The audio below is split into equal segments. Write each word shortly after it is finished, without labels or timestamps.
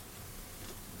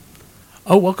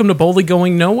Oh, welcome to Boldly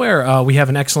Going Nowhere. We have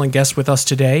an excellent guest with us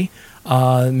today,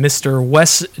 Mr.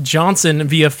 Wes Johnson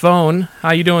via phone.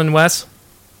 How you doing, Wes?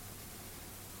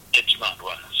 It's not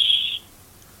Wes.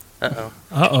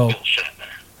 Uh-oh. Bill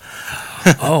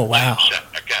Shatner. Oh, wow.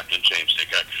 Shatner, Captain James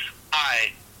Hickok.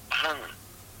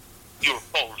 You're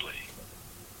boldly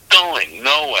going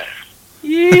nowhere.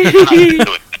 I've been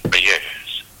doing that for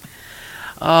years.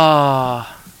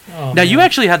 Now, man. you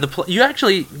actually had you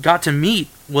actually got to meet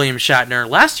William Shatner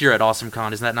last year at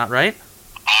AwesomeCon, is that not right?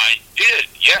 I did,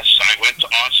 yes. I went to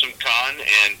AwesomeCon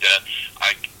and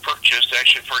I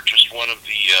actually purchased one of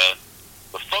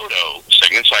the photo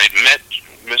segments. I had met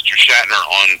Mr. Shatner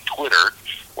on Twitter,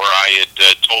 where I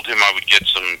had told him I would get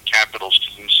some Capitals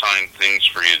team signed things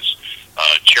for his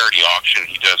charity auction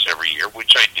he does every year,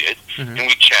 which I did, and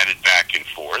we chatted back and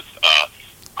forth.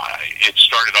 It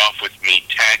started off with me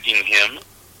tagging him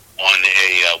on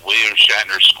a William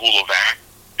Shatner School of Act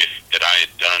that I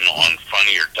had done on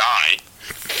Funny or Die,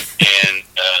 and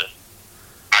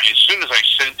as soon as I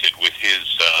sent it with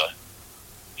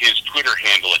his Twitter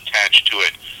handle attached to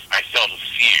it, I felt a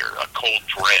fear, a cold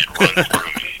dread run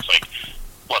through me. It's like,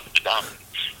 what the dumb?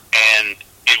 And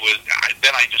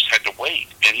then I just had to wait.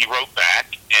 And he wrote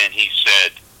back, and he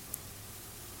said,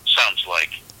 sounds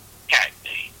like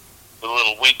Cagney, with a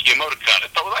little winky emoticon. I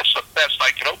thought, well, that's the best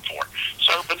I could hope for.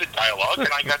 So I opened a dialogue,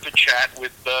 and I got to chat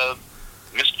with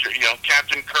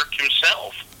Captain Kirk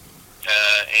himself.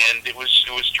 And it was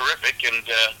terrific. And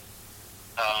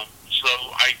so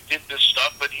I did this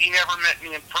stuff, but he never met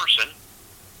me in person.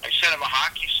 I sent him a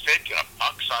hockey stick and a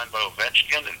puck signed by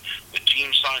Ovechkin, and the team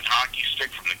signed hockey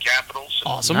stick from the Capitals.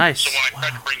 Awesome. Nice. So when I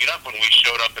tried to bring it up when we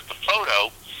showed up at the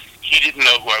photo, he didn't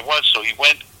know who I was, so he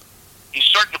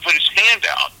started to put his hand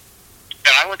out,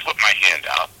 and I went to put my hand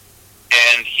out,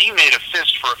 and he made a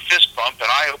fist for a fist bump, and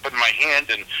I opened my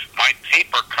hand, and my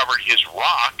paper covered his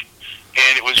rock,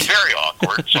 and it was very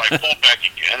awkward, so I pulled back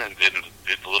again and did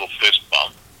the little fist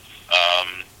bump.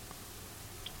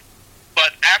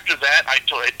 But after that, I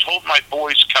told my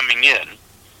boys coming in,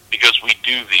 because we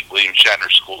do the William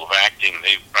Shatner School of Acting.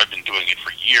 I've been doing it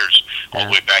for years, all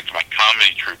the way back to my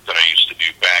comedy troupe that I used to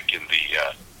do back in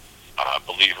the, I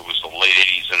believe it was the late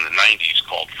 80s and the 90s,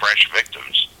 called Fresh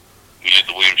Victims. We did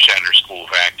the William Shatner School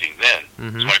of Acting then.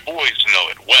 So my boys know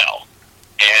it well.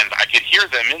 And I could hear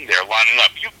them in there lining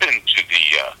up. You've been to the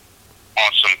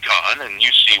AwesomeCon, and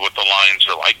you see what the lines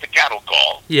are like, the cattle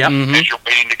call. Yep. As you're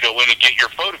waiting to go in and get your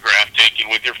photograph taken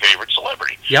with your favorite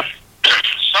celebrity. Yep.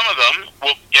 Some of them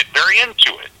will get very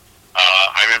into it.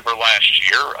 I remember last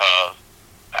year,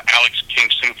 Alex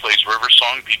Kingston plays River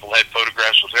Song. People had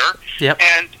photographs with her. Yep.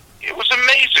 And it was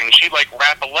amazing. She'd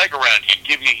wrap a leg around you,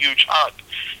 give you a huge hug.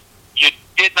 You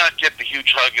did not get the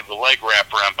huge hug of the leg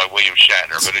wrap around by William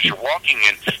Shatner, but as you're walking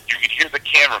in, you could hear the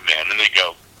cameraman, and they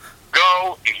go,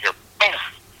 and you hear, boom,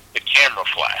 the camera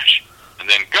flash. And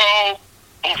then go,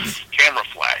 boom, camera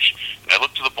flash. And I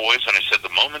looked to the boys, and I said,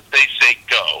 the moment they say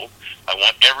go, I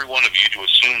want every one of you to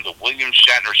assume the William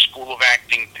Shatner School of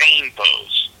Acting pain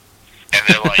pose. And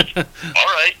they're like,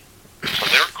 all right. So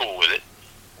they're cool with it.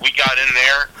 We got in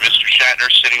there, Mr.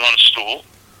 Shatner sitting on a stool,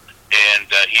 and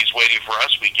he's waiting for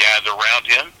us. We gather around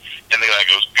him, and the guy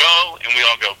goes, go, and we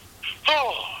all go,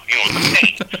 oh, with the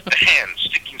pain, the hands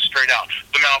sticking straight out,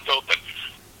 the mouth open,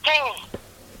 oh,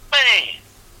 man.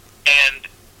 And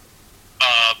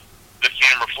the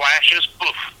camera flashes,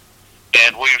 poof,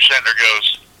 and William Shatner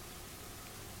goes,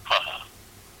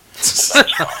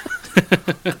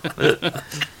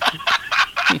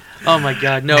 Oh my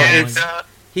God! No, and,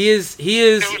 he is.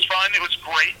 It was fun. It was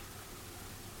great.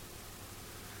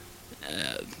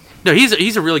 No,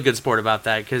 he's a really good sport about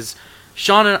that, because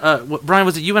Sean and Brian,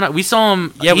 was it you and I? We saw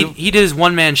him. Yeah, he did his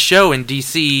one-man show in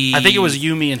D.C. I think it was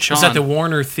you, me, and It Sean. was at the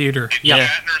Warner Theater. It's Yeah.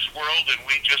 Shatner's world, and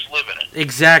we just live in it.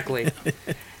 Exactly.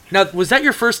 Now, was that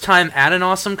your first time at an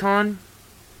AwesomeCon?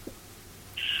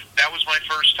 That was my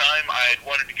first time. I had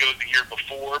wanted to go the year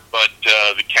before, but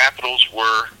the Capitals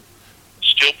were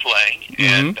still playing,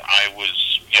 and I was,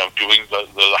 doing the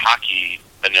hockey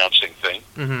announcing thing,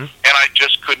 and I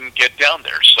just couldn't get down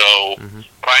there. So,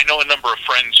 but I know a number of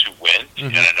friends who went,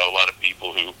 and I know a lot of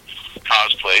people who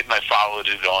cosplayed, and I followed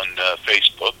it on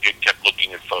Facebook and kept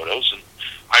looking at photos, and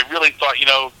I really thought,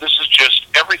 this is just,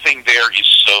 everything there is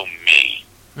so me.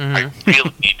 I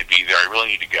really need to be there. I really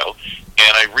need to go.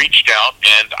 And I reached out,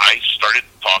 and I started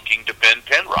talking to Ben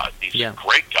Penrod. He's a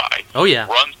great guy. Oh, yeah.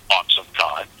 Runs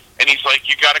AwesomeCon. And he's like,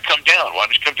 you got to come down. Why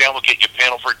don't you come down? We'll get you a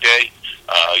panel for a day.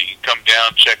 You can come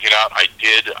down, check it out. I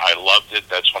did. I loved it.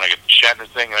 That's when I got the Shatner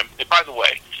thing. And by the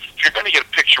way, if you're going to get a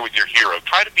picture with your hero,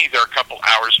 try to be there a couple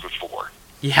hours before.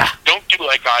 Yeah. Don't do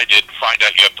like I did and find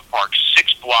out you have to park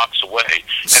 6 blocks away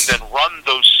and then run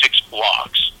those 6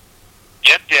 blocks.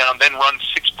 Get down, then run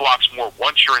 6 blocks more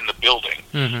once you're in the building,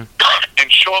 and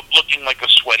show up looking like a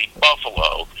sweaty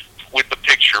buffalo with the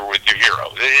picture with your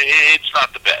hero. It's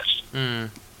not the best.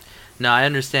 No, I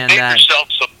understand Make that. yourself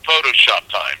some Photoshop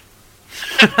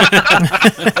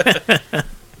time.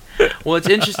 Well, it's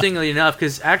interestingly enough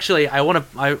because actually,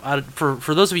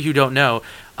 for those of you who don't know,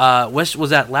 Wes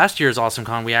was at last year's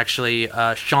AwesomeCon. We actually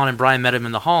Sean and Brian met him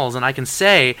in the halls, and I can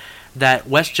say that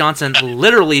Wes Johnson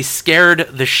literally scared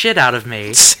the shit out of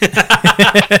me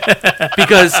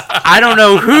because I don't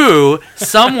know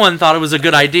someone thought it was a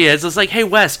good idea. It's just like, hey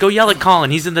Wes, go yell at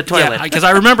Colin. He's in the toilet. Yeah, because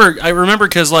I remember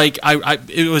because like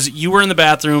it was you were in the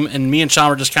bathroom and me and Sean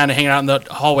were just kind of hanging out in the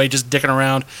hallway, just dicking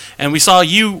around, and we saw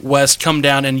you, Wes, come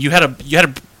down, and you had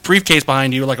a briefcase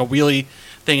behind you, like a wheelie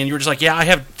thing, and you were just like, yeah, I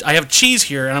have cheese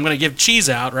here, and I'm gonna give cheese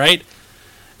out, right?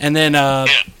 And then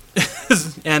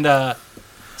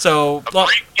so a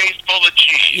briefcase full of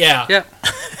cheese. Yeah.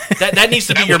 That needs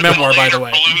to be That your would have been memoir, a by later the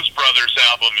way. Blues Brothers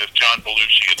album if John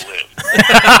Belushi had lived.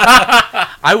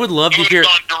 I would love to He hear would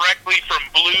have gone directly from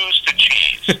blues to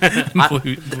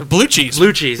cheese. Blue cheese.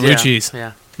 blue cheese. Blue Yeah. cheese.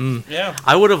 Yeah. Yeah.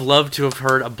 I would have loved to have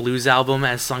heard a blues album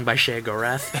as sung by Shea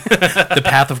Gorath. The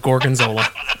Path of Gorgonzola.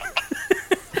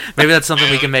 Maybe that's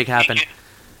something we can make happen.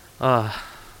 Yes.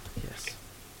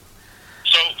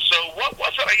 So what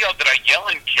was it I yelled? Did I yell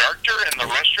in character in the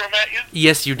restroom at you?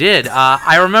 Yes, you did.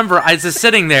 I remember I was just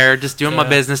sitting there, just doing my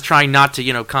business, trying not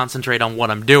to, concentrate on what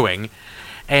I'm doing,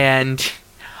 and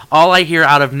all I hear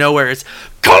out of nowhere is,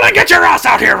 "Colin, get your ass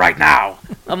out here right now!"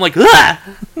 I'm like, "Ah!"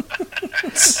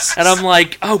 And I'm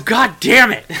like, "Oh, god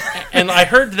damn it!" And I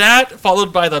heard that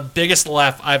followed by the biggest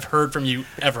laugh I've heard from you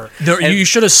ever. You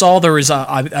should have saw there was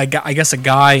I guess a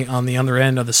guy on the other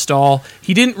end of the stall.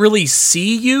 He didn't really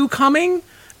see you coming,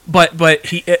 but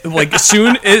he like as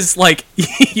soon as like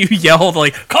you yelled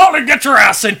like, "Colin, get your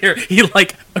ass in here!" He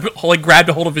like grabbed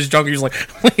a hold of his junk. He was like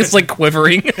he's like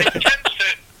quivering.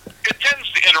 It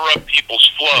tends to interrupt people's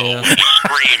flow. When you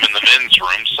scream in the men's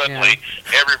room, suddenly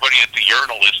everybody at the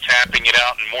urinal is tapping it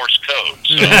out in Morse code.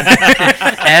 So.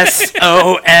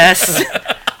 SOS.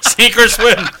 Sink or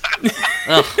swim.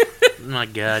 Oh my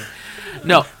god.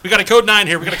 No. We got a code 9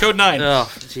 here. We got a code 9. Oh,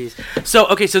 jeez. So,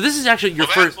 okay, so this is actually your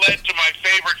first... That led to my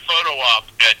favorite photo op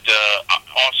at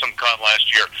AwesomeCon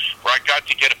last year, where I got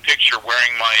to get a picture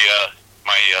wearing my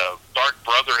Dark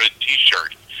Brotherhood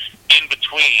T-shirt in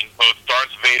between both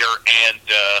Darth Vader and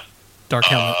Dark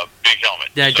Helmet. Big Helmet.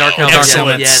 Yeah, So- Dark Helmet.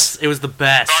 Excellent. Yes, it was the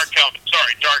best. Dark Helmet.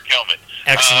 Sorry, Dark Helmet.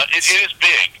 Excellent. It is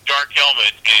big. Dark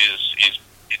Helmet is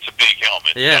it's a big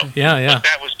helmet. Yeah. So, Yeah. But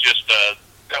that was just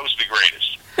that was the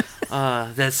greatest.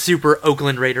 That super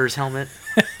Oakland Raiders helmet.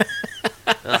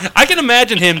 I can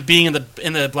imagine him being in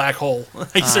the black hole.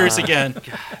 Like seriously, again,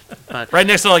 right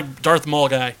next to like Darth Maul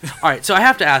guy. All right, so I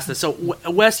have to ask this. So,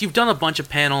 Wes, you've done a bunch of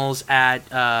panels at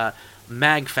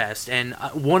MagFest, and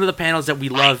one of the panels that we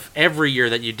love every year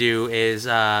that you do is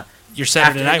Your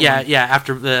Saturday night one. Yeah,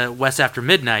 after the West After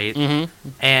Midnight. Mm-hmm.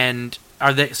 And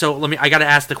are they? So I got to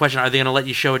ask the question: are they going to let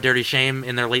you show a Dirty Shame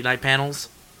in their late night panels?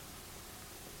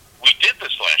 We did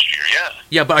this last year, yeah.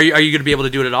 Yeah, but are you going to be able to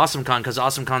do it at AwesomeCon? Because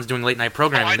AwesomeCon's doing late night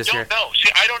programming this year. I don't know.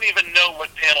 See, I don't even know what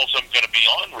panels I'm going to be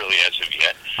on really as of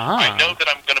yet. Ah. I know that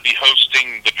I'm going to be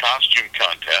hosting the costume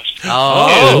contest.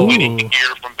 Oh. Waiting to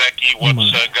hear from Becky what's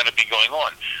going to be going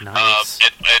on. Nice.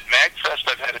 At MagFest,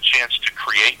 I've had a chance to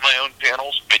create my own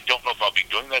panels. I don't know if I'll be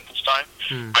doing that this time.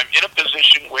 I'm in a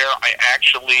position where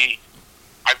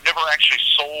I've never actually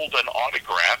sold an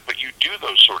autograph, but you do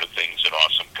those sort of things at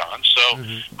AwesomeCon. So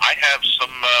I have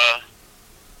some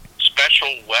special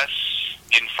Wes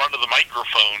in front of the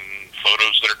microphone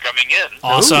photos that are coming in.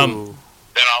 Awesome. Ooh.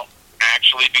 That I'll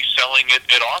actually be selling it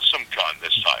at AwesomeCon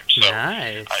this time. So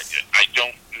Nice. I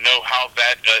don't know how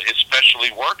that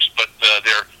especially works, but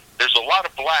there's a lot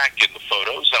of black in the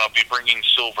photos, and I'll be bringing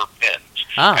silver pins.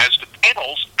 Ah. As to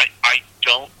panels, I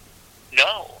don't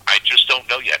know. I just don't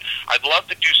know yet. I'd love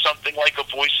to do something like a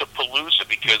Voice of Palooza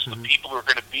because the people who are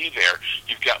going to be there,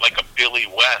 you've got like a Billy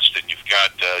West and you've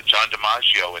got John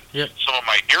DiMaggio and some of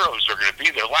my heroes are going to be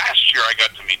there. Last year I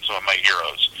got to meet some of my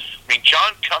heroes. I mean,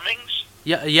 John Cummings,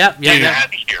 Yeah. out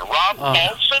of here. Rob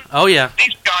Paulson. Oh, yeah.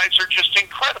 These guys are just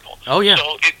incredible. Oh, yeah.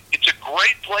 So it's a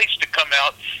great place to come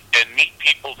out and meet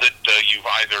people that you've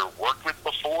either worked with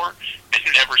before and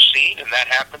never seen, and that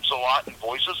happens a lot in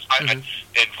voices. In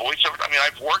voiceover, I mean,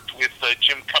 I've worked with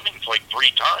Jim Cummings like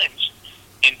 3 times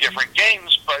in different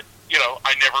games, but,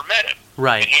 I never met him.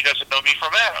 Right. And he doesn't know me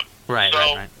from Adam. Right, so,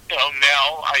 right.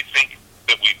 now I think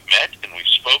that we've met and we've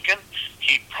spoken,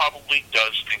 he probably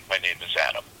does think my name is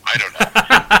Adam. I don't know.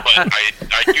 But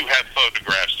I do have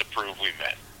photographs to prove we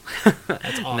met.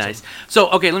 That's awesome. Nice. So,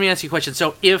 okay, let me ask you a question.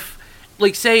 So, if,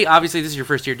 like, say, obviously this is your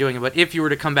first year doing it, but if you were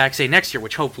to come back, say, next year,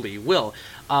 which hopefully you will,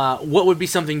 what would be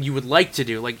something you would like to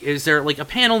do? Like, is there, like, a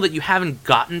panel that you haven't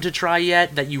gotten to try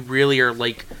yet that you really are,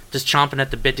 like, just chomping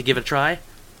at the bit to give it a try?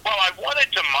 Well, I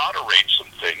wanted to moderate some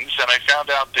things, and I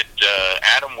found out that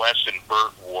Adam West and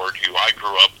Burt Ward, who I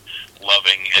grew up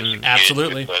loving as a kid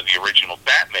absolutely. with the original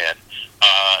Batman,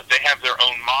 they have their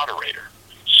own moderator.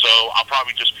 So I'll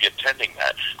probably just be attending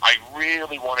that. I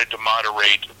really wanted to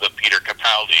moderate the Peter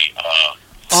Capaldi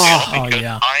panel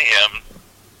because I am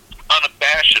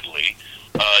unabashedly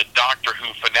a Doctor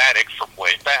Who fanatic from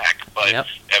way back, but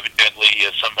evidently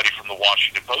somebody from the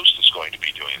Washington Post is going to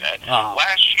be doing that.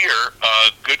 Last year, a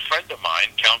good friend of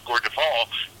mine, Count Gordefall,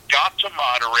 got to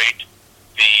moderate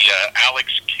the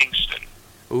Alex Kingston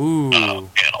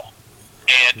panel.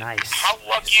 And how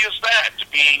lucky is that to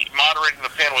be moderating the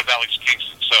panel with Alex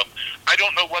Kingston? So I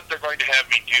don't know what they're going to have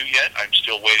me do yet. I'm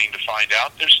still waiting to find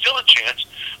out. There's still a chance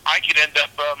I could end up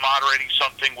moderating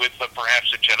something with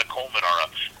perhaps a Jenna Coleman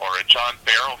or a John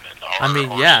Barrowman or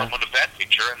someone of that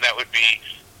nature, and that would be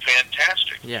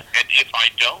fantastic. Yeah. And if I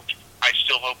don't, I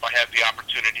still hope I have the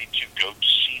opportunity to go to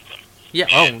see them. Yeah.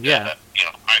 And,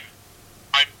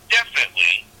 I'm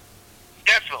definitely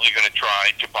going to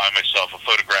try to buy myself a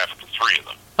photograph of the three of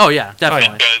them. Oh, yeah,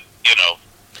 definitely. Because,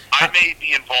 I may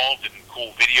be involved in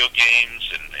cool video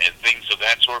games and things of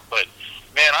that sort, but,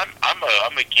 man,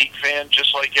 I'm a geek fan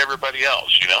just like everybody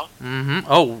else, Mm-hmm.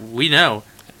 Oh, we know.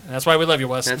 That's why we love you,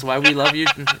 Wes. That's why we love you.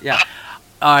 Yeah.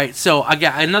 All right, so I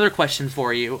got another question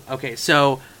for you. Okay,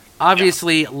 so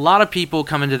obviously a lot of people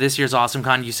come into this year's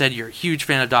AwesomeCon. You said you're a huge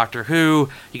fan of Doctor Who.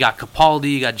 You got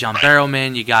Capaldi, you got John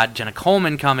Barrowman, you got Jenna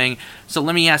Coleman coming. So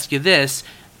let me ask you this.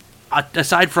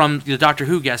 Aside from the Doctor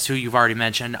Who guests who you've already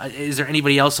mentioned, is there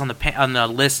anybody else on the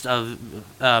list of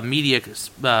media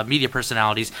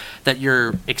personalities that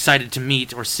you're excited to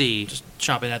meet or see? Just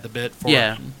chomping at the bit for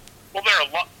Well, there are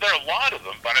a lot of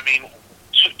them, but I mean,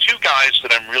 two guys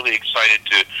that I'm really excited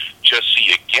to just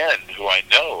see again, who I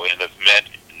know and have met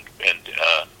and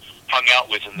hung out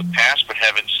with in the past, but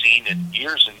haven't seen in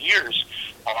years and years,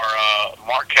 are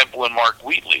Mark Hempel and Mark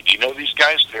Wheatley. Do you know these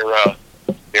guys?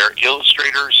 They're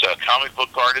illustrators, comic book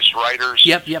artists, writers.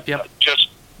 Yep. Just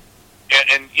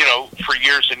and for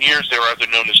years and years, they were either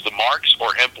known as the Marks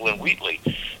or Hempel and Wheatley.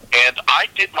 And I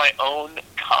did my own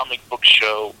comic book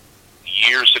show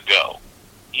years ago.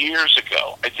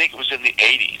 I think it was in the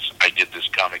 80s I did this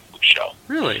comic book show.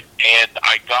 Really? And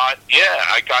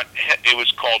it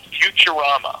was called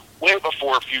Futurama. Way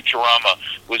before Futurama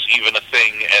was even a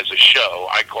thing as a show,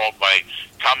 I called my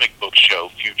comic book show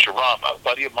Futurama. A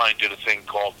buddy of mine did a thing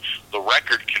called The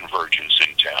Record Convergence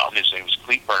in town. His name was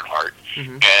Clete Bernhardt.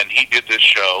 Mm-hmm. And he did this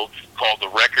show called The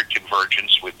Record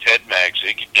Convergence with Ted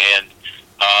Magzig. And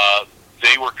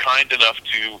they were kind enough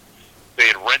to... They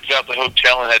had rented out the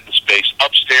hotel and had the space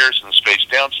upstairs and the space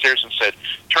downstairs and said,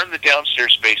 turn the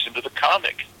downstairs space into the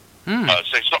comic.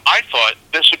 So I thought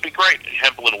this would be great.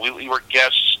 Hempel and Wheatley were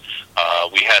guests.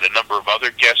 We had a number of other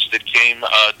guests that came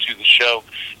to the show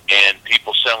and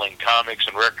people selling comics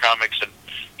and rare comics. And,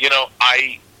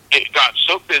 it got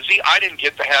so busy, I didn't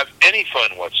get to have any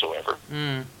fun whatsoever.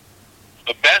 The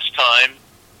best time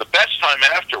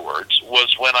afterwards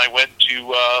was when I went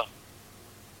to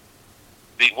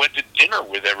dinner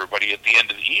with everybody at the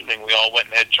end of the evening. We all went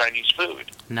and had Chinese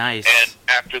food. Nice. And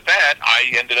after that,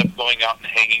 I ended up going out and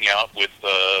hanging out with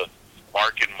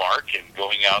Mark and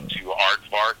going out to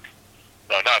Aardvark.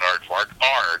 No, not Aardvark.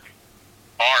 Arg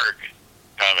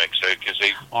Comics. Because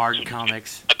they... Arg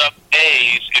Comics. Enough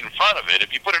A's in front of it.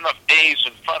 If you put enough A's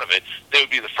in front of it, they would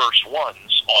be the first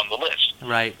ones on the list.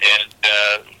 Right. And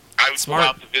I would go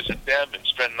out to visit them and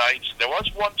spend nights. There was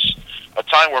once a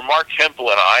time where Mark Hempel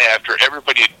and I, after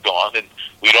everybody had gone, and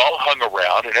we'd all hung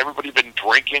around, and everybody had been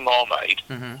drinking all night,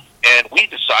 and we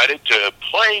decided to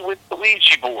play with the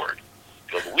Ouija board.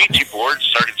 So the Ouija board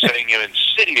started saying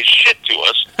insidious shit to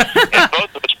us, and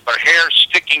both of us, with our hair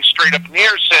sticking straight up in the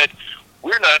air, said,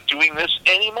 we're not doing this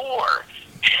anymore.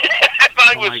 And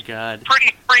I was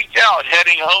pretty freaked out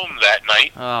heading home that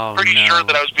night. Pretty sure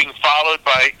that I was being followed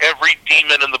by every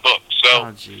demon in the book.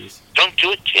 So, don't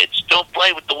do it, kids. Don't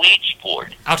play with the Ouija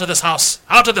board. Out of this house.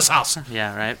 Out of this house.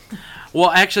 Yeah, right.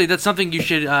 Well, actually, that's something you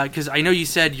should, because I know you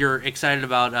said you're excited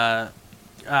about,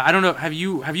 I don't know, have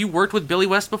you worked with Billy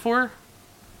West before?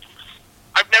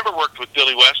 I've never worked with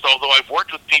Billy West, although I've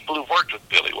worked with people who've worked with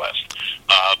Billy West.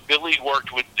 Billy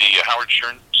worked with the Howard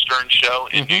Stern show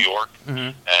in New York,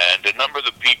 and a number of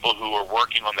the people who were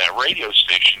working on that radio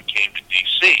station came to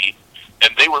D.C.,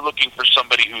 and they were looking for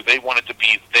somebody who they wanted to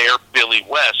be their Billy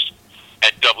West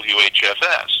at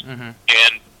WHFS,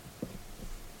 and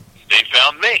they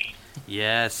found me.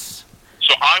 Yes.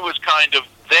 So I was kind of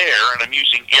there, and I'm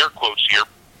using air quotes here,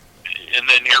 and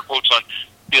then air quotes on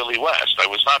Billy West. I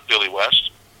was not Billy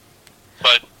West,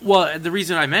 but well, the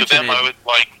reason I mentioned to them, I was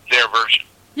like their version.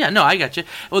 Yeah, no, I got you.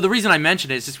 Well, the reason I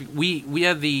mentioned it is just we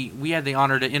had the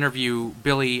honor to interview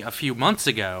Billy a few months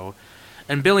ago,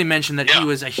 and Billy mentioned that he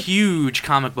was a huge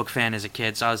comic book fan as a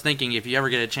kid. So I was thinking, if you ever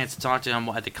get a chance to talk to him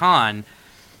at the con,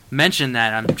 mention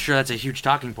that. I'm sure that's a huge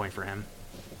talking point for him.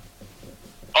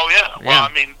 Oh yeah. Well,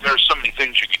 I mean, there's so many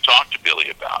things you could talk to Billy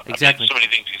about. Exactly. I mean, so many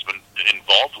things he's been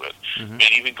involved with. I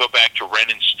mean, even go back to Ren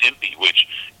and Stimpy, which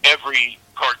every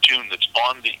cartoon that's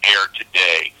on the air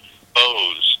today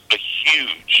owes a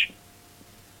huge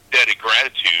debt of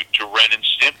gratitude to Ren and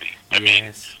Stimpy. I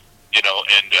mean, you know,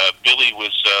 and Billy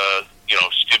was, you know,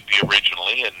 Stimpy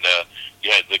originally, and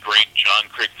you had the great John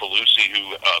Kricfalusi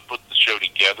who put the show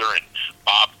together, and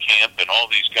Bob Camp, and all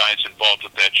these guys involved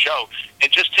with that show.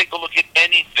 And just take a look at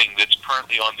anything that's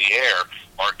currently on the air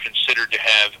are considered to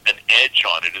have an edge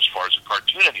on it as far as a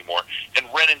cartoon anymore. And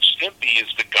Ren and Stimpy is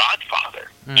the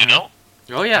godfather, you know?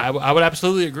 Oh yeah, I would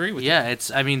absolutely agree with you. Yeah,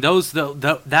 it's. I mean,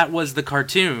 that was the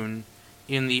cartoon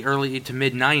in the early to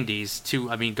mid '90s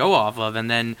to go off of,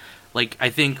 and then I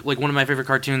think one of my favorite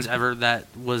cartoons ever that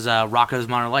was Rocko's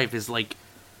Modern Life is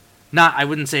not, I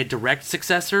wouldn't say a direct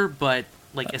successor, but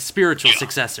a spiritual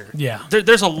successor. Yeah,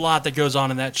 there's a lot that goes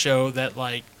on in that show that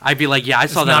I'd be like, yeah, I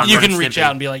saw that. You can reach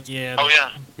out and be like, yeah. Oh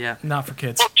yeah, yeah, not for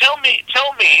kids. Well, tell me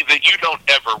that you don't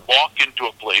ever walk into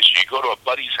a place, or you go to a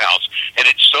buddy's house, and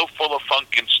it's so full of funk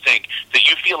and stink that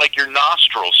you feel like your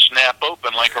nostrils snap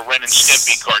open like a Ren and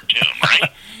Stimpy cartoon,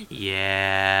 right?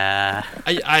 Yeah.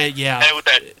 Yeah. And with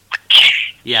that,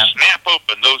 snap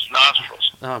open those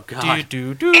nostrils. Oh God.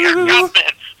 Do. Dear God,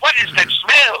 man, what is that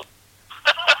smell?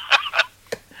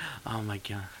 Oh my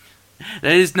God.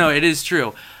 It is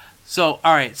true. So,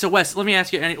 all right. So, Wes, let me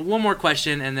ask you one more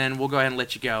question, and then we'll go ahead and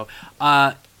let you go.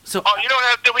 You don't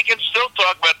have to. We can still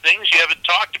talk about things. You haven't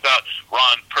talked about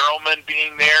Ron Perlman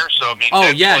being there, so I mean. Oh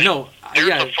yeah, no. There's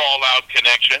a Fallout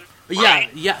connection. Yeah, right?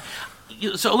 yeah.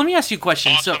 So let me ask you a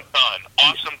question. AwesomeCon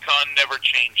never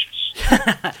changes.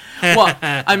 Well,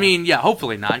 I mean, yeah.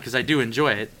 Hopefully not, because I do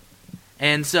enjoy it.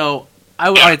 And so,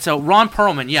 all right. So Ron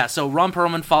Perlman, yeah. So Ron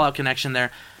Perlman, Fallout connection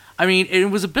there. I mean, it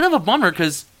was a bit of a bummer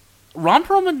because was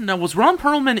Ron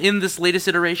Perlman in this latest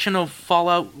iteration of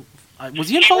Fallout? Was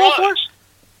he in Fallout 4?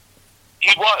 He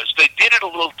was. They did it a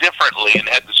little differently and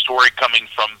had the story coming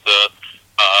from the,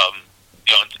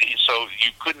 so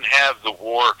you couldn't have the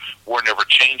War Never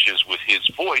Changes with his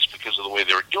voice because of the way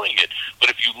they were doing it. But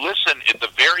if you listen at the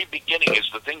very beginning as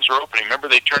the things are opening, remember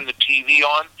they turned the TV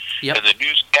on? Yep. And the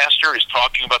newscaster is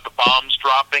talking about the bombs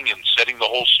dropping and setting the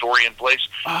whole story in place.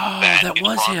 Oh, that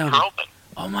was Ron him. Perlman.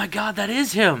 Oh my God, that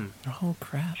is him. Oh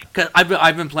crap! 'Cause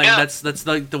I've been playing. Yeah. That's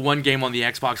the one game on the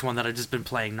Xbox One that I've just been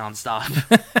playing nonstop.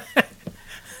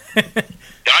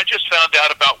 I just found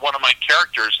out about one of my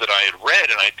characters that I had read,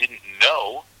 and I didn't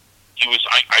know he was.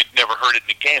 I'd never heard it in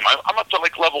the game. I'm up to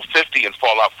level 50 in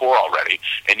Fallout 4 already,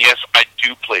 and yes, I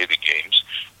do play the games.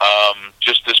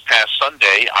 Just this past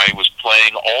Sunday, I was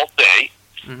playing all day,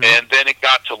 and then it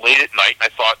got to late at night,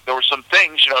 and I thought there were some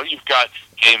things. You've got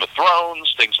Game of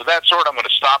Thrones, things of that sort. I'm going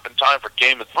to stop in time for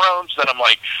Game of Thrones. Then I'm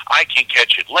like, I can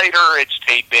catch it later. It's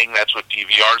taping. That's what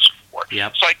DVR's for.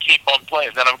 Yep. So I keep on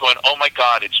playing. Then I'm going, oh my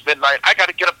God, it's midnight. I got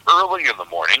to get up early in the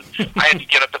morning. I had to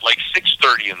get up at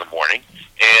 6:30 in the morning.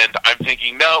 And I'm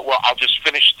thinking, no, well, I'll just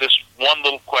finish this one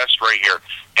little quest right here,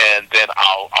 and then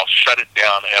I'll shut it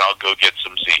down, and I'll go get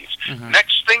some Z's.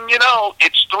 Next thing you know,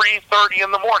 it's 3:30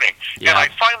 in the morning, and I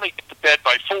finally get to bed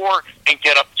by 4 and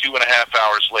get up 2.5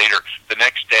 hours later the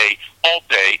next day, all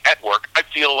day at work. I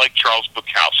feel like Charles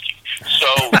Bukowski.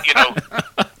 So,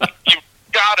 you've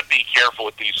got to be careful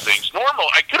with these things.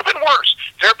 I could have been worse.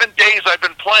 There have been days I've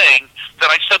been playing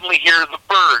that I suddenly hear the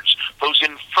birds, those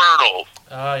infernal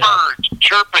birds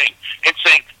chirping and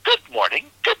saying, good morning,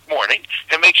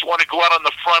 and makes you want to go out on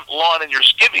the front lawn in your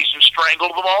skivvies and strangle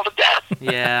them all to death.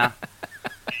 Yeah.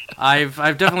 I've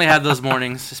definitely had those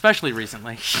mornings, especially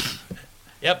recently.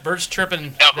 Yep, birds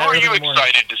chirping. Now, who are you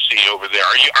excited to see over there?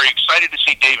 Are you excited to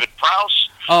see David Prowse?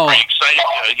 Oh. Are you excited,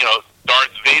 Darth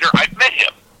Vader? I've met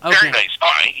him. Okay. Very nice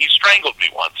guy. He strangled me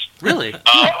once. Really?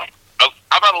 How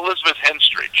about Elizabeth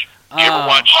Henstridge? You ever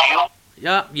watch S.H.I.E.L.D.?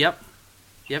 Yeah, yep.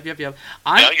 You've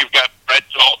got Brett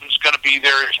Dalton's going to be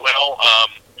there as well.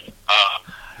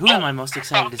 Who am I most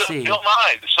excited to see? Bill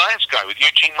Nye, the science guy with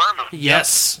Eugene Merman.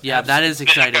 Yes. Yeah, that is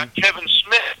exciting. Then you've got Kevin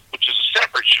Smith, which is a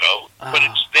separate show, but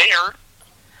it's there.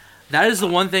 That is the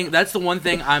one thing. That's the one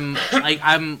thing I'm like,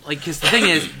 because the thing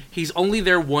is, he's only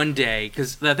there one day.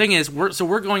 Because the thing is,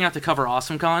 we're going out to cover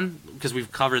AwesomeCon because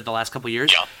we've covered the last couple of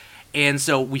years. Yeah. And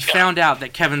so we found out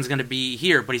that Kevin's going to be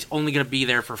here, but he's only going to be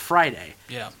there for Friday.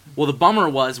 Yeah. Well, the bummer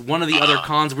was one of the other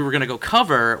cons we were going to go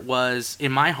cover was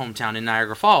in my hometown in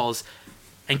Niagara Falls,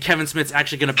 and Kevin Smith's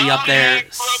actually going to be up there.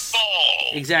 Niagara Falls.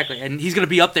 Exactly, and he's going to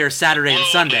be up there Saturday and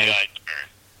Sunday.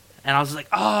 And I was like,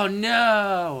 oh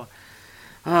no.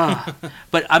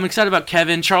 But I'm excited about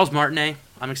Kevin. Charles Martinet.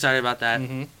 I'm excited about that.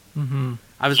 Mm-hmm.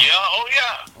 I was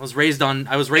I was raised on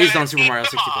Super Mario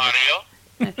 64. Mario.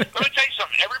 Let me tell you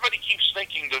something. Everybody keeps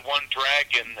thinking the one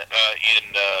dragon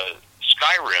in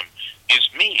Skyrim is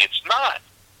me. It's not.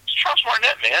 It's Charles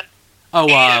Martinet, man. Oh,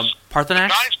 The Parthenax?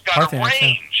 guy's got Parthenax, a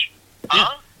range.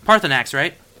 Huh? Parthenax,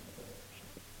 right?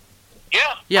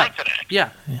 Yeah. Parthenax. Yeah.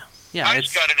 Guy's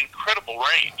It's, got an incredible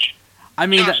range. I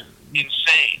mean, Just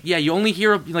insane. yeah, you only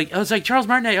hear like, oh, it's like Charles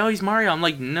Martinet. Oh, he's Mario. I'm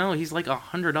like, no, he's like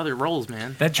 100 other roles,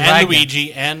 man. That And dragon.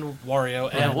 Luigi and Wario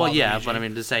and Waluigi. But I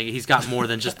mean, to say he's got more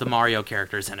than just the Mario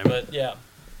characters in him. But yeah.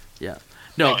 Yeah.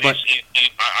 No, but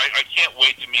I can't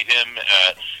wait to meet him.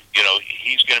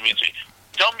 He's going to be.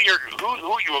 Tell me, who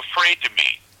are you afraid to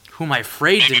meet? who am I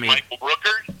afraid to Maybe meet? Michael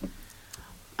Rooker?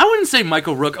 I wouldn't say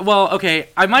Michael Rooker. Well, okay,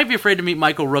 I might be afraid to meet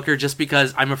Michael Rooker just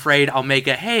because I'm afraid I'll make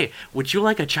a, hey, would you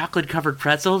like a chocolate-covered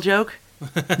pretzel joke?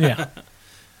 Yeah.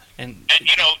 And,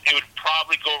 it would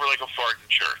probably go over like a fart in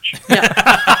church.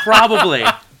 Yeah, probably.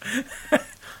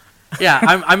 Yeah,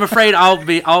 I'm afraid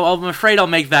I'm afraid I'll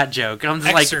make that joke. I'm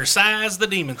just Exercise the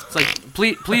demons. It's like,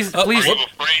 please. Are you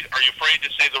afraid to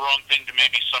say the wrong thing to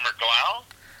maybe Summer Glau?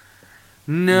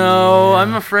 No,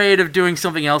 I'm afraid of doing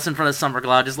something else in front of Summer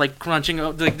Glau, just like hunching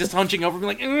over,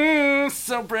 like,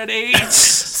 so pretty,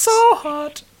 so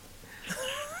hot.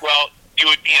 Well, it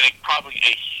would be in probably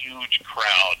a huge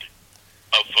crowd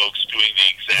of folks doing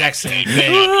the exact same thing.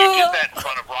 If you did that in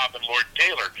front of Robin Lord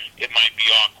Taylor, it might be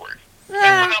awkward.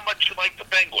 Depends on how much you like the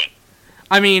Penguin.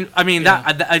 I mean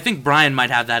that I think Brian might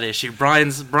have that issue.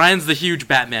 Brian's the huge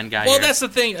Batman guy. Well, here. that's the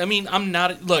thing. I mean, I'm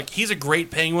not. Look, he's a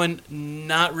great Penguin.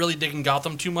 Not really digging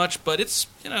Gotham too much, but it's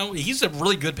he's a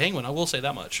really good Penguin. I will say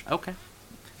that much. Okay,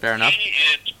 fair enough. He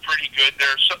is pretty good.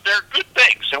 There are good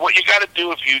things, and what you got to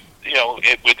do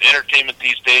if with entertainment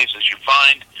these days is you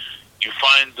find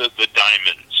the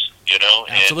diamonds.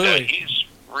 Absolutely. And he's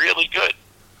really good.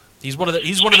 He's one of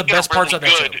the best parts of that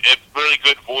show. Really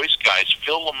good voice guys.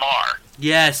 Phil Lamar.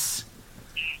 Yes.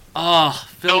 Oh,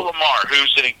 Phil Lamar,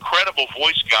 who's an incredible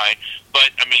voice guy,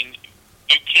 but I mean,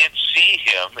 you can't see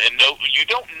him, and you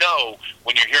don't know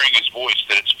when you're hearing his voice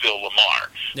that it's Phil Lamar.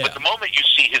 Yeah. But the moment you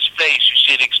see his face, you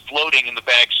see it exploding in the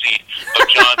backseat of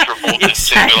John Travolta's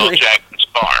Exactly. Samuel L. Jackson's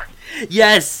car.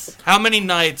 Yes. How many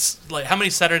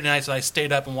Saturday nights I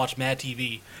stayed up and watched Mad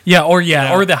TV? Yeah, or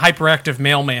the hyperactive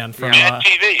mailman from Mad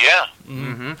TV, yeah.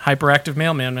 Mm-hmm. Hyperactive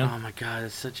Mailman, man. Oh my God,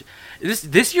 it's such.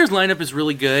 This year's lineup is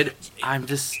really good. I'm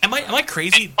just. Am I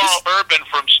crazy? Paul Urban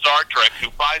from Star Trek, who,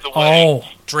 by the way,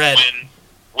 Dread.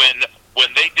 when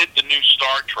they did the new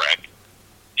Star Trek,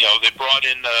 they brought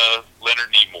in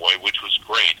Leonard Nimoy, which was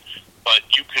great, but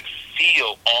you could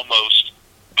feel almost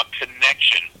a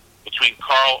connection between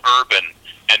Carl Urban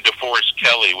and DeForest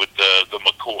Kelly with the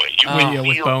McCoy. You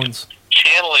with Bones.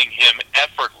 Channeling him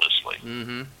effortlessly.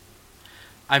 Mm-hmm.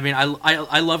 I mean,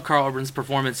 I love Carl Urban's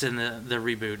performance in the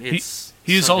reboot.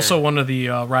 He's so also good. one of the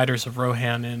riders of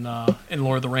Rohan in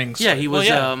Lord of the Rings. Yeah, he was.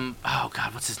 yeah. Oh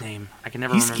God, what's his name? I can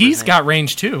never remember. He's his name. got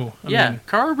range too. I mean,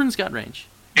 Carl Urban's got range.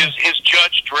 His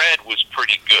Judge Dredd was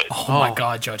pretty good. oh my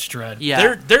God, Judge Dredd.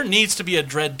 Yeah. There needs to be a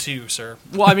Dread 2, sir.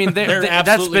 Well, I mean, that's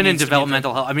absolutely been in needs to be a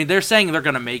developmental hell. I mean, they're saying they're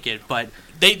going to make it, but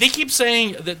They keep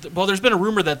saying that. Well, there's been a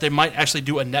rumor that they might actually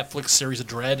do a Netflix series of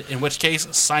Dread. In which case,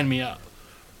 sign me up.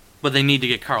 they need to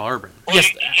get Carl Urban. Well, Yes.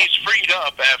 he's freed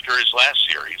up after his last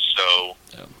series, so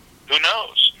who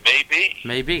knows?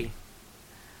 Maybe.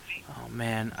 Oh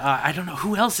man, I don't know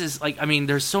who else is like. I mean,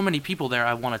 there's so many people there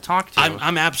I want to talk to.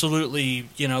 I'm absolutely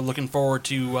looking forward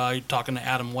to talking to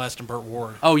Adam West and Burt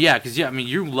Ward. Oh yeah, because I mean,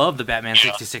 you love the Batman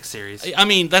 66 series. I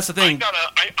mean, that's the thing.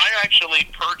 I actually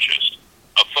purchased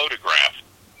a photograph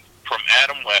from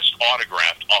Adam West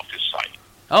autographed off his site.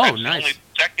 Oh, That's nice. the only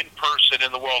second person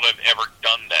in the world I've ever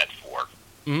done that for.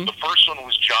 Mhm. The first one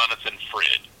was Jonathan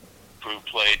Frid, who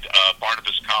played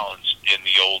Barnabas Collins in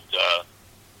the old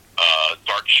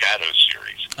Dark Shadows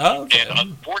series. Oh, okay. And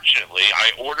unfortunately,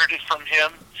 I ordered it from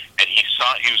him, and he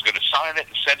was going to sign it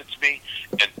and send it to me.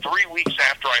 And 3 weeks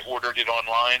after I ordered it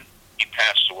online, he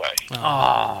passed away.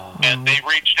 Oh, And they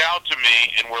reached out to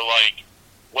me and were like,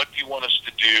 "What do you want us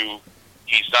to do?"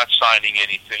 he's not signing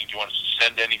anything. Do you want us to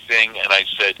send anything? And I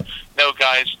said, no,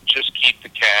 guys, just keep the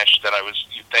cash that I was,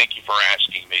 thank you for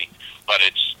asking me. But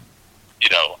it's,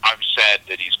 I'm sad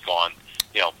that he's gone.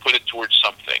 Put it towards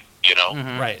something,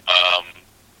 Mm-hmm. Right.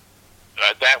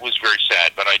 That was very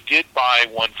sad. But I did buy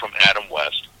one from Adam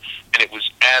West, and it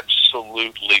was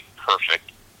absolutely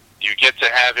perfect. You get to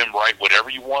have him write whatever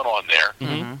you want on there.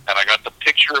 Mm-hmm. And I got the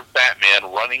picture of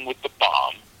Batman running with the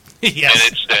bomb. Yes. And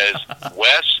it says,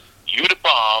 Wes, you the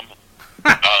bomb,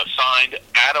 signed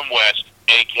Adam West,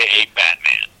 a.k.a.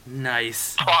 Batman.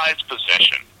 Nice. Prized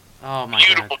possession. Oh, my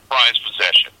Beautiful God. prized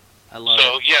possession. I love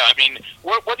So, it. yeah, I mean,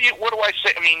 what do I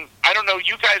say? I mean, I don't know.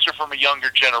 You guys are from a younger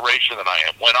generation than I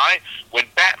am. When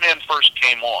Batman first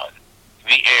came on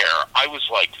the air, I was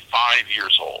like 5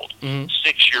 years old,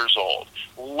 6 years old.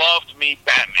 Loved me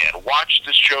Batman. Watched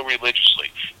this show religiously.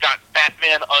 Got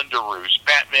Batman underoos,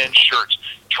 Batman shirts.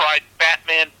 Tried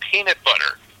Batman peanut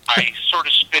butter. I sort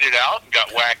of spit it out and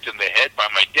got whacked in the head by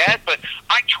my dad, but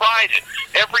I tried it.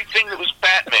 Everything that was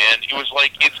Batman, it was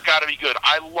like, it's got to be good.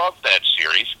 I love that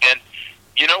series, and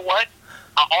you know what?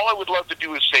 All I would love to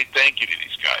do is say thank you to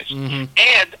these guys. Mm-hmm.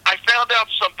 And I found out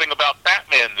something about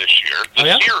Batman this year,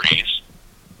 the series,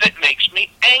 that makes me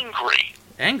angry.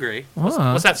 Angry?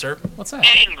 What's that, sir? What's that?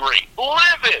 Angry.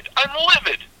 Livid. I'm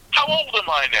livid. How old am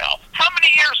I now? How many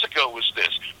years ago was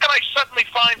this? And I suddenly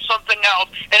find something out,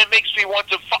 and it makes me want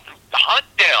to hunt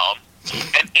down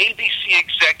an ABC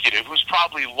executive who's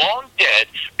probably long dead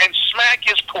and smack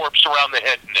his corpse around the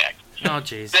head and neck. Oh,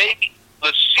 jeez. The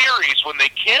series, when they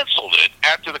canceled it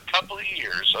after the couple of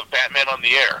years of Batman on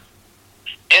the air,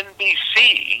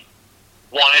 NBC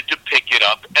wanted to pick it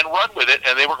up and run with it,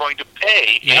 and they were going to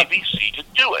pay ABC to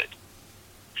do it.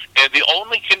 And the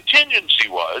only contingency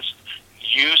was,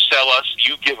 you sell us,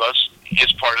 you give us,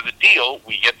 as part of the deal,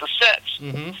 we get the sets.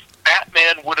 Mm-hmm.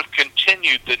 Batman would have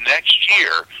continued the next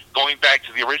year, going back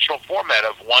to the original format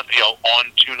of one,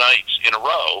 on 2 nights in a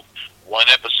row, one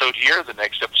episode here, the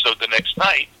next episode the next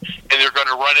night, and they're going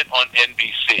to run it on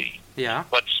NBC. Yeah.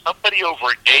 But somebody over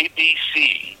at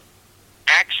ABC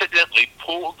accidentally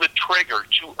pulled the trigger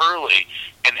too early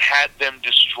and had them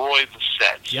destroy the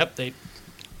sets. Yep, They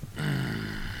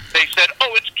said,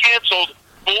 oh, it's canceled.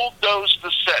 Bulldozed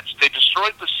the sets. They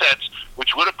destroyed the sets,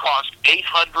 which would have cost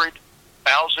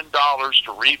 $800,000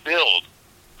 to rebuild,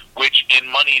 which in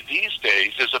money these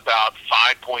days is about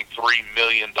 $5.3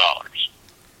 million.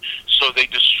 So they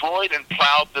destroyed and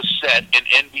plowed the set, and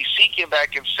NBC came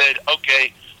back and said,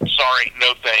 okay, sorry,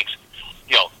 no thanks.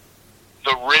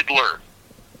 The Riddler,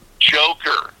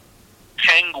 Joker,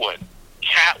 Penguin,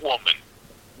 Catwoman,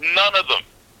 none of them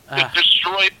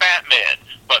destroyed Batman,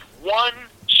 but one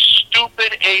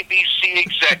stupid ABC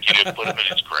executive put him in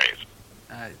his grave.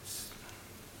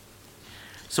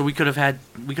 So we could have had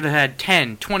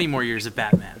 10, 20 more years of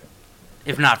Batman,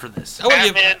 if not for this.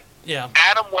 Batman, yeah.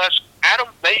 Adam West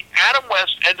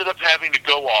ended up having to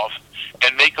go off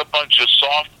and make a bunch of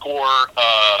softcore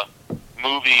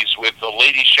movies with the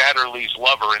Lady Shatterley's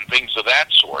lover and things of that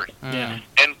sort. Yeah.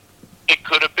 And it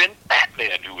could have been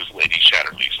Batman who was Lady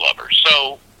Shatterley's lover.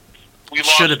 So we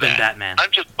lost. Should have been Batman.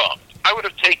 I'm just bummed. I would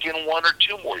have taken 1 or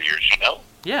 2 more years,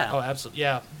 Yeah. Oh, absolutely.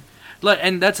 Yeah. Look,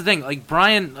 and that's the thing. Like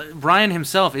Brian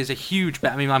himself is a huge.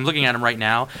 I mean, I'm looking at him right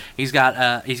now. He's got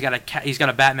a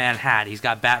Batman hat. He's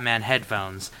got Batman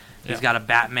headphones. He's got a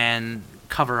Batman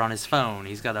cover on his phone.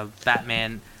 He's got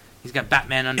Batman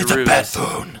underoos. It's a bat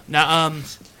phone. Now,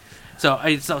 So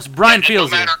Brian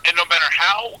feels it. And no matter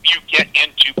how you get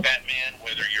into Batman,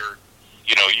 whether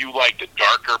you like the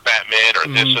darker Batman or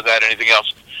this or that or anything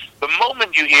else, the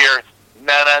moment you hear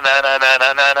na na na na na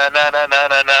na na na na na na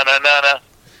na na na na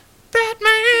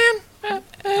Batman.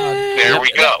 there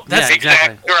we go. That's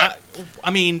exactly right.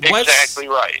 I mean, exactly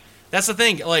right. That's the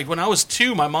thing. Like when I was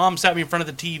 2, my mom sat me in front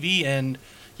of the TV, and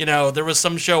there was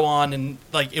some show on, and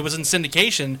like it was in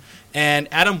syndication. And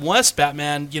Adam West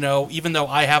Batman, even though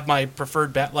I have my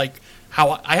preferred I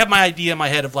have my idea in my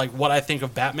head of like what I think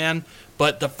of Batman,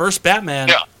 but the first Batman,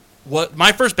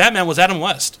 my first Batman was Adam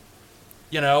West.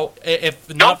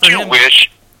 If not for him, don't you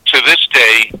wish to this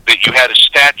day that you had a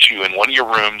statue in one of your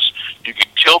rooms? You could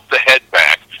tilt the head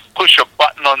back, push a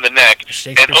button on the neck,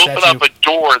 and open up a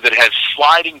door that has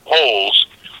sliding poles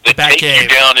that take you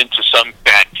down into some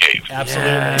bat cave.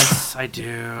 Absolutely. Yes, I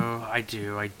do.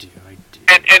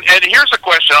 And here's a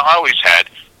question I always had.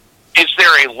 Is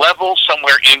there a level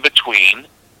somewhere in between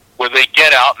where they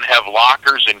get out and have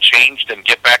lockers and changed and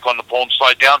get back on the pole and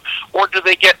slide down? Or do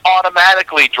they get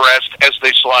automatically dressed as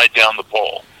they slide down the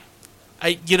pole?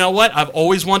 You know what? I've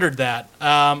always wondered that.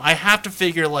 I have to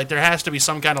figure, like, there has to be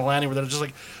some kind of landing where they're just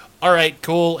like, all right,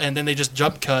 cool, and then they just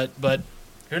jump cut. But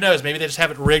Who knows? Maybe they just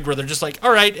have it rigged where they're just like,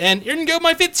 all right, and here can go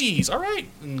my fitsies. All right.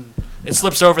 And it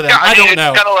slips over them. Yeah, I don't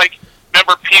know. It's kind of like,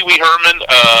 remember Pee Wee Herman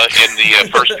in the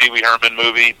first Pee Wee Herman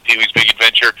movie, Pee Wee's Big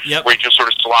Adventure, where he just sort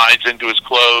of slides into his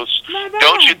clothes?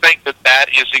 Don't you think that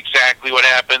is exactly what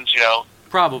happens? You know,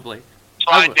 Probably.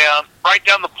 slide down, right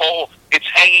down the pole. It's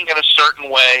hanging in a certain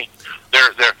way.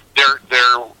 They're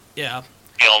Yeah.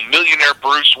 you know, millionaire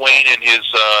Bruce Wayne and his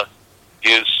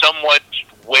somewhat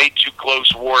way too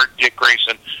close ward Dick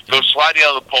Grayson go sliding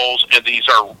down the poles, and these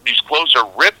clothes are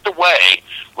ripped away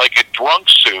like a drunk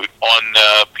suit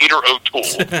on Peter O'Toole,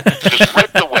 just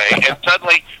ripped away, and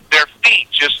suddenly their feet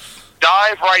just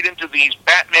dive right into these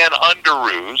Batman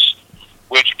underoos,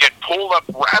 which get pulled up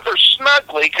rather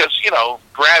snugly because, you know,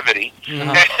 gravity, and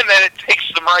then it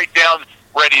takes them right down,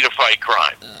 ready to fight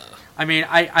crime. I mean,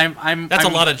 I'm. That's a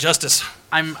lot of justice.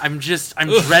 I'm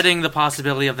dreading the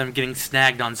possibility of them getting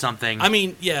snagged on something. I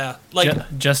mean, yeah,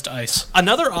 like just ice.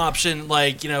 another option,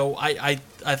 like, you know, I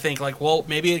think, like, well,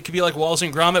 maybe it could be like Wallace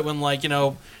and Gromit when, like, you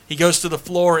know, he goes to the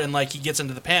floor and, like, he gets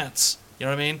into the pants. You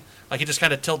know what I mean? Like, he just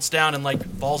kind of tilts down and, like,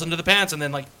 falls into the pants and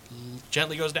then, like,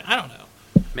 gently goes down. I don't know.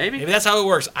 Maybe that's how it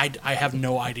works. I have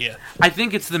no idea. I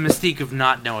think it's the mystique of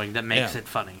not knowing that makes it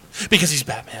funny. Because he's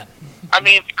Batman. I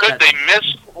mean, could they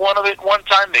miss one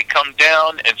time? They come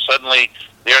down and suddenly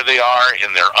there they are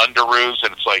in their underoos,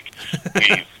 and it's like,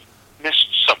 we've missed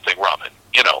something, Robin.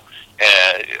 You know,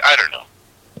 I don't know.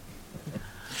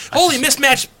 Holy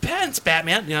mismatched pants,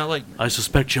 Batman. You know, like, I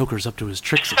suspect Joker's up to his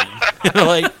tricks again. you know,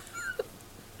 like,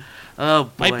 Oh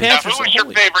boy. my Now, pants are who so was your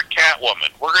holy. favorite Catwoman?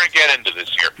 We're going to get into this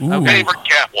here. Ooh. Favorite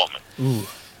Catwoman.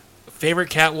 Favorite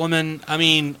Catwoman? I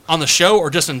mean, on the show or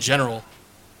just in general?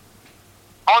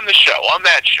 On the show, on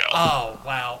that show. Oh,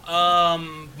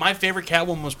 wow. My favorite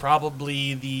Catwoman was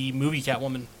probably the movie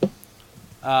Catwoman.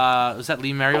 Was that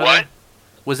Lee Merriweather? What?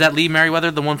 Was that Lee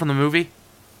Merriweather, the one from the movie?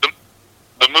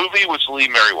 The movie was Lee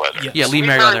Merriweather. Yes. Yeah, Lee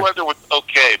Merriweather. Was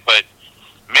okay, but,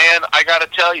 man, I got to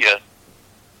tell you,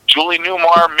 Julie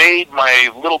Newmar made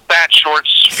my little bat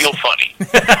shorts feel funny.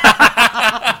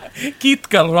 Keith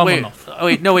Romanoff.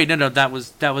 No. That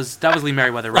was Lee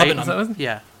Merriweather, right? Robin,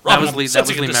 Yeah. Robin, that was Lee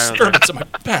sensing a Merriweather. disturbance in my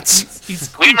pants.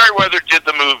 Lee Merriweather did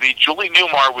the movie. Julie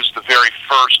Newmar was the very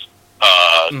first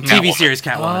TV Catwoman series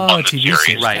Catwoman. Oh, on the TV series.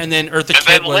 series. Right. And then Eartha And Kitt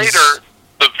then was... later,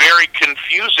 the very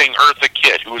confusing Eartha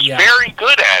Kitt, who was very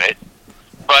good at it,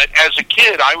 but as a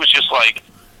kid, I was just like,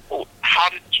 well, how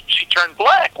did she turn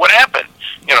black? What happened?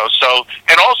 You know, so,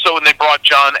 and also when they brought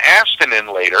John Astin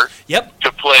in later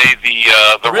to play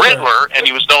the Riddler, and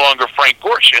he was no longer Frank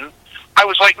Gorshin, I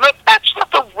was like, no, that's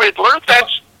not the Riddler,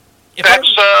 that's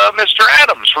Mr.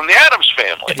 Adams from the Addams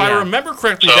Family. If I remember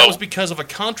correctly, that was because of a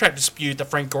contract dispute that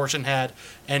Frank Gorshin had,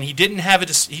 and he didn't have it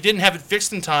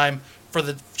fixed in time for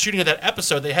the shooting of that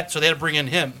episode. So they had to bring in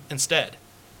him instead.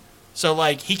 So,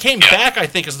 like, he came back, I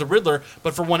think, as the Riddler,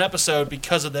 but for one episode,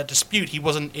 because of that dispute, he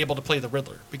wasn't able to play the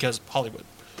Riddler because Hollywood.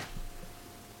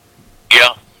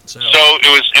 Yeah. So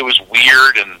it was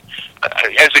weird, and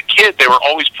as a kid, they were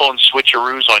always pulling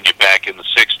switcheroos on you back in the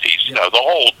 '60s. You know, the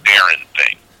whole Darren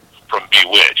thing from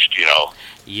Bewitched. You know,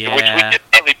 which we didn't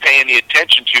really pay any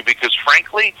attention to because,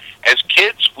 frankly, as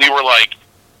kids, we were like,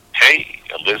 "Hey,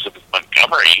 Elizabeth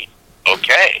Montgomery,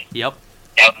 okay." Yep.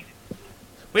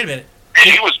 wait a minute,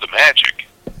 She was the magic.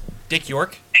 Dick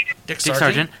York, Dick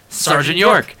Sargent, Sergeant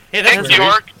York. Hey, that's Dick weird.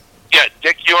 York. Yeah,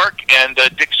 Dick York and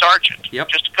Dick Sargent. Yep.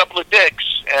 Just a couple of dicks,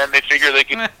 and they figure they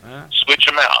can switch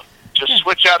them out. Just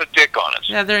switch out a dick on us.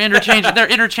 Yeah, they're interchangeable. They're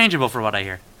interchangeable, for what I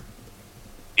hear.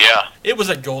 Yeah. It was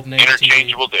a golden age.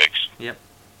 Interchangeable TV. dicks. Yep.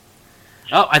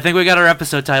 Oh, I think we got our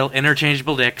episode title: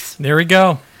 Interchangeable Dicks. There we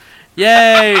go.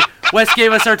 Yay! Wes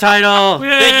gave us our title.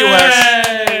 Thank you,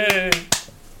 Wes.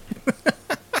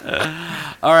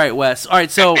 All right, Wes. All right,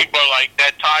 so People are like,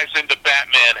 that ties into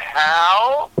Batman.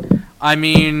 How? I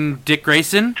mean, Dick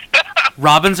Grayson,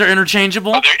 Robins are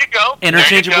interchangeable. Oh, there you go.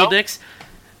 Interchangeable There you go. dicks.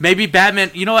 Maybe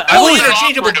Batman. You know what? Oh, I It's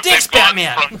interchangeable awkward if dicks, they've gone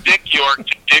Batman. From Dick York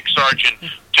to Dick Sargent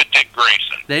to Dick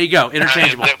Grayson. There you go.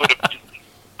 Interchangeable. That would have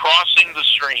crossing the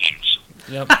streams.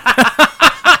 Yep.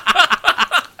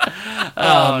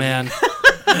 Oh man.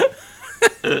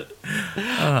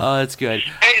 Oh, that's good.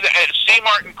 Hey, C.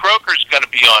 Martin Croker's going to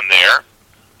be on there,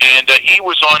 and he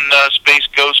was on Space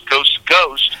Ghost Coast to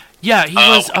Coast. Yeah, he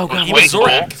was. Oh was god, he was way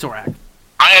Zorak. cool. Zorak.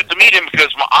 I had to meet him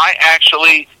because I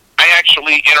actually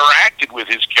interacted with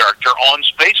his character on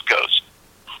Space Ghost.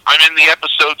 I'm in the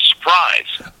episode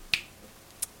Surprise.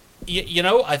 You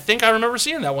know, I think I remember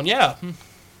seeing that one. Yeah.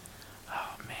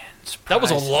 Oh man, That was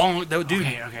a surprise. dude.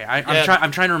 Okay.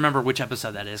 I'm trying to remember which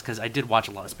episode that is because I did watch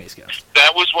a lot of Space Ghost.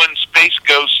 That was when Space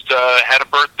Ghost had a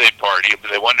birthday party.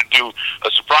 They wanted to do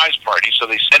a surprise party, so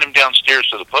they sent him downstairs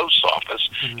to the post office,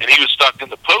 and he was stuck in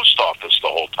the post office the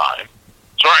whole time.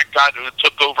 So I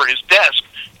took over his desk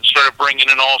and started bringing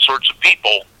in all sorts of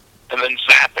people and then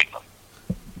zapping them.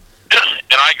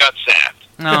 And I got zapped.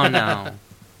 Oh, no.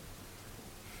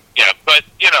 Yeah, but,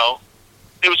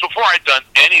 it was before I'd done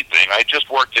anything. I just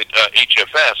worked at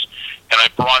HFS, and I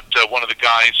brought one of the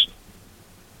guys.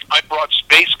 I brought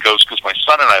Space Ghost because my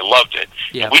son and I loved it.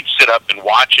 Yeah. And we'd sit up and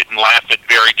watch it and laugh at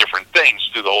very different things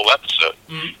through the whole episode.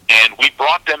 Mm-hmm. And we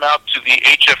brought them out to the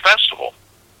HF Festival.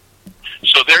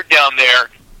 So they're down there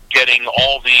getting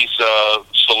all these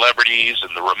celebrities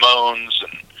and the Ramones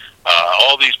and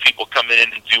all these people coming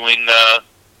in and doing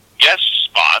guest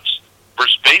spots for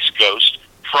Space Ghost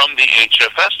from the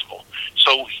HF Festival.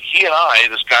 So he and I,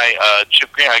 this guy,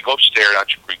 Chip Green, I go upstairs, not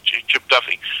Chip Green, Chip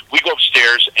Duffy, we go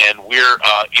upstairs and we're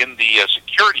in the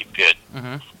security pit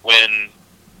when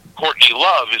Courtney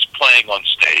Love is playing on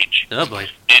stage. Oh, boy.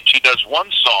 And she does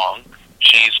one song.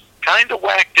 She's kind of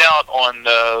whacked out on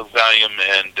Valium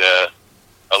and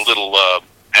a little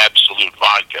Absolute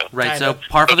vodka. Right, so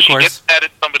par for the course. She gets mad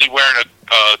at somebody wearing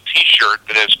a T-shirt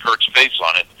that has Kurt's face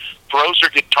on it, throws her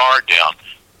guitar down,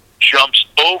 jumps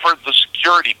over the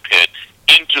security pit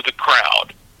into the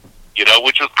crowd,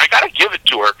 which was, I got to give it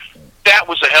to her. That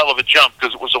was a hell of a jump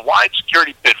because it was a wide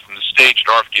security pit from the stage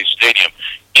at RFK Stadium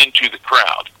into the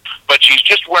crowd. But she's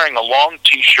just wearing a long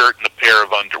T-shirt and a pair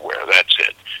of underwear. That's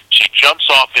it. She jumps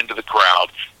off into the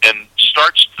crowd and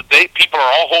people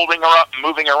are all holding her up and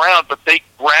moving her around, but they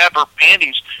grab her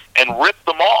panties and rip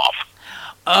them off.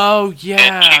 Oh, yeah.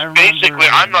 And she's basically,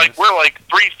 we're like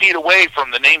 3 feet away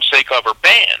from the namesake of her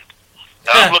band.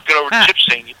 And I'm looking over to Chip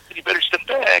saying, you better step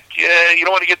back. Yeah, you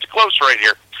don't want to get too close right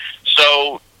here.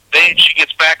 So she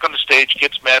gets back on the stage,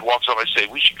 gets mad, walks off. I say,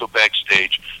 we should go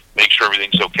backstage, make sure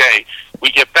everything's okay.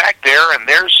 We get back there, and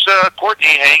there's Courtney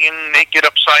hanging naked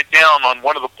upside down on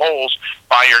one of the poles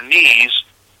by her knees,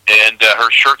 and her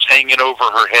shirt's hanging over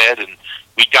her head, and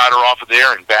we got her off of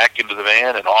there and back into the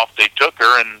van, and off they took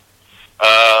her, and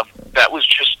that was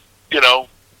just, a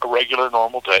regular,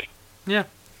 normal day. Yeah.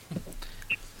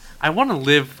 I want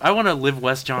to live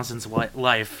Wes Johnson's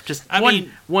life, just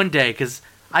one day, because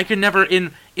I could never,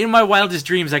 in my wildest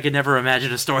dreams, I could never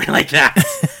imagine a story like that.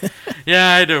 Yeah,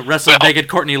 I had to wrestle naked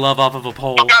Courtney Love off of a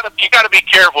pole. You gotta be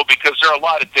careful because there are a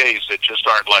lot of days that just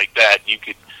aren't like that. You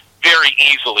could very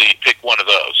easily pick one of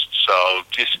those. So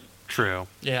just true.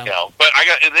 Yeah. But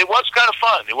it was kind of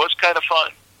fun. It was kind of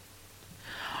fun.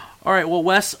 All right. Well,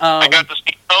 Wes, I got to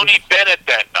see Tony Bennett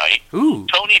that night. Ooh.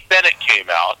 Tony Bennett came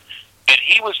out, and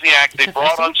he was the act they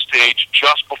brought on stage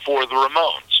just before the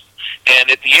Ramones.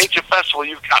 And at the HF Festival,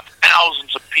 you've got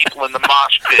thousands of people in the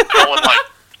mosh pit going like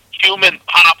human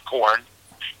popcorn,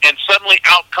 and suddenly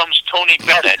out comes Tony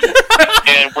Bennett,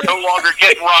 and we're no longer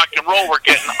getting rock and roll, we're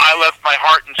getting I Left My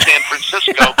Heart in San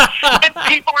Francisco, and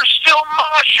people are still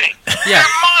moshing. Yeah.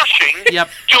 They're moshing Yep.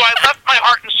 to I Left My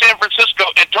Heart in San Francisco,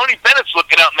 and Tony Bennett's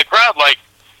looking out in the crowd like,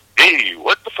 hey,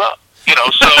 what the fuck?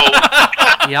 So...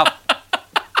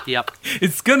 Yep.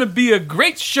 It's gonna be a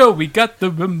great show. We got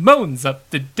the Ramones up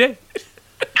today.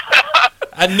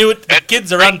 I knew it. The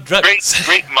kids are on drugs.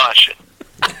 Great moshing.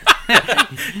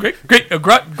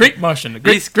 Great motion.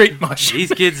 Great motion.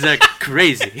 These kids are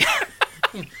crazy.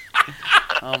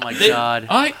 Oh my god.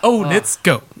 I own it.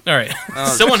 Go. All right.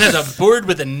 Someone has a board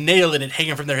with a nail in it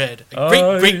hanging from their head.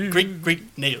 A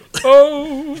great nail.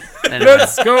 Oh, anyway.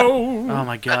 let's go. Oh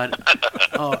my god.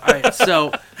 Oh, all right.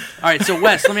 So,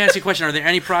 Wes, let me ask you a question. Are there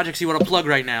any projects you want to plug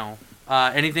right now?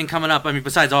 Anything coming up? I mean,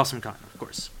 besides AwesomeCon, of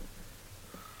course.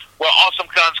 Well,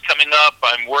 AwesomeCon's coming up.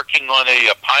 I'm working on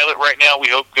a pilot right now. We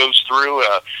hope goes through.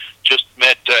 Just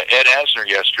met Ed Asner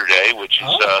yesterday, which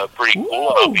is pretty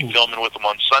cool. I'll be filming with him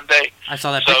on Sunday. I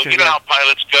saw that so picture. You know how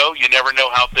pilots go. You never know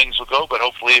how things will go, but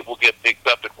hopefully it will get picked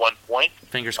up at one point.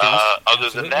 Fingers crossed. Other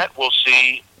than that, we'll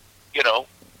see.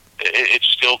 It's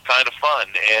still kind of fun.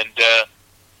 And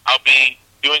I'll be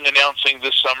doing announcing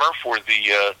this summer for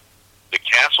the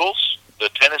Castles, the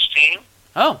tennis team.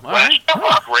 Oh, all right. It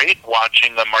was great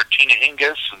watching Martina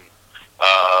Hingis and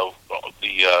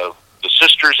the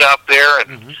sisters out there,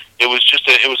 and it was just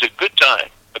it was a good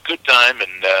time,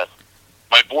 and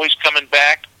my boy's coming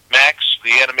back. Max,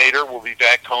 the animator, will be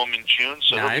back home in June,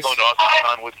 so he'll be going to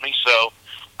AwesomeCon with me. So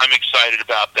I'm excited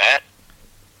about that.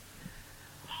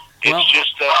 It's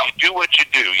just you do what you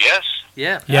do. Yes.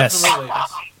 Yeah. Yes. Absolutely.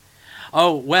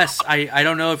 Oh, Wes, I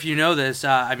don't know if you know this.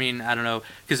 I don't know,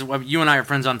 because you and I are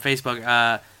friends on Facebook.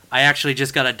 I actually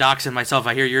just got a dachshund myself.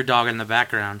 I hear your dog in the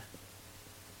background.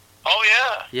 Oh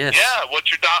yeah. Yes. Yeah.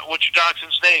 What's your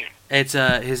dachshund's name? It's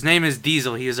his name is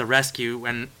Diesel. He is a rescue,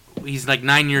 and he's like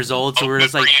 9 years old. So Oh, we're good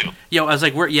just like, for you. yo, I was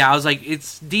like, I was like,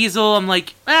 it's Diesel. I'm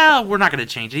like, well, we're not gonna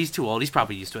change it. He's too old. He's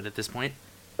probably used to it at this point.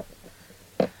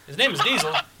 His name is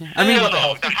Diesel. I mean,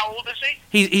 Now, how old is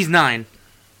he? he's 9. 9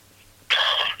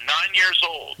 years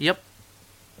old. Yep.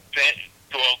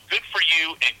 Well, good for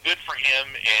you and good for him,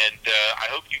 and I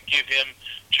hope you give him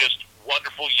just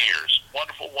wonderful years.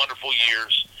 Wonderful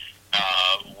years.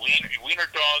 Wiener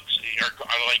dogs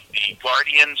are like the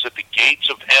guardians at the gates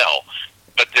of hell,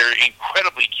 but they're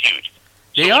incredibly cute.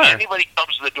 So They when are. anybody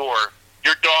comes to the door,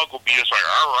 your dog will be just like,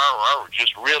 "Arr, arr, arr,"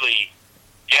 just really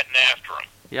getting after him.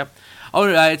 Yep. Oh,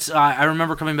 it's. I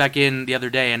remember coming back in the other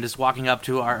day and just walking up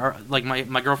to our like my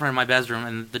girlfriend in my bedroom,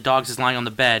 and the dog's just lying on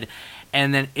the bed,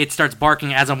 and then it starts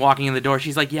barking as I'm walking in the door.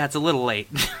 She's like, "Yeah, it's a little late.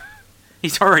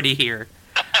 He's already here."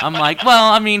 I'm like,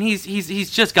 "Well, I mean,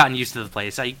 he's just gotten used to the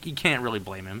place. You can't really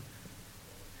blame him."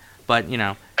 But you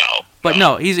know,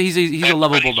 no, he's a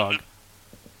lovable dog.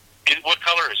 What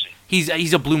color is he?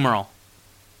 He's a blue merle.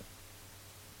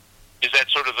 Is that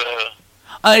sort of the?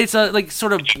 It's a like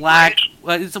sort of black.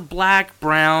 It's a black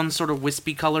brown sort of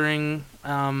wispy coloring. With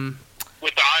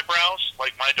the eyebrows,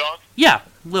 like my dog? Yeah,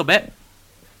 a little bit.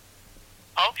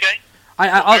 Okay.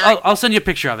 I'll send you a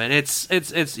picture of it. It's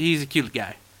he's a cute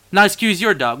guy. Not as cute as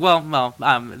your dog. Well,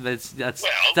 that's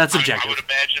subjective. I would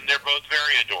imagine they're both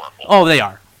very adorable. Oh, they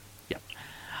are. Yeah.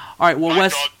 All right. Well, My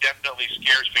Wes. dog definitely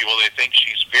scares people. They think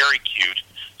she's very cute.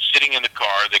 Sitting in the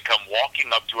car, they come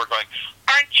walking up to her, going,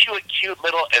 "Aren't you a cute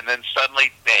little?" And then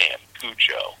suddenly, bam,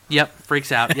 Cujo. Yep,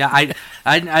 freaks out. Yeah,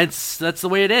 that's the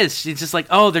way it is. She's just like,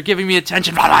 oh, they're giving me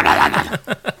attention. All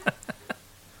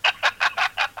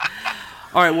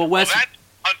right. Well, Wes. Well, that's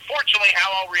unfortunately how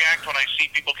I'll react when I see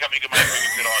people coming to my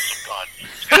booth at AwesomeCon.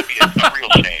 It's going to be a real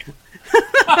shame.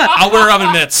 I'll wear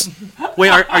oven mitts. Wait,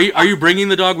 are you bringing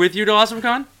the dog with you to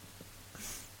AwesomeCon?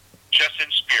 Just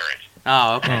in spirit.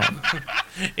 Oh, okay.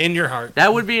 In your heart.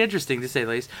 That would be interesting to say the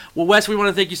least. Well, Wes, we want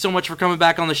to thank you so much for coming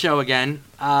back on the show again.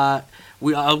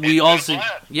 We all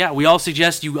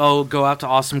suggest you all go out to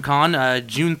AwesomeCon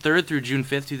June 3rd through June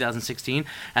 5th, 2016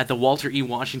 at the Walter E.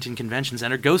 Washington Convention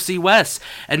Center. Go see Wes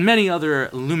and many other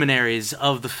luminaries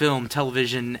of the film,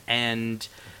 television, and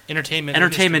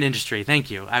Entertainment industry.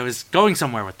 Thank you. I was going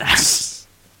somewhere with that.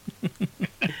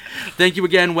 Thank you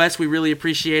again, Wes. We really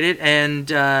appreciate it, and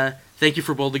thank you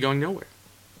for boldly going nowhere.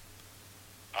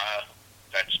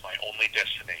 That's my only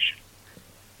destination.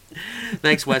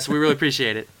 Thanks, Wes. We really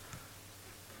appreciate it.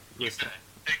 Take care,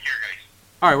 guys.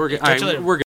 All right, we're good. Talk to you later. We're good.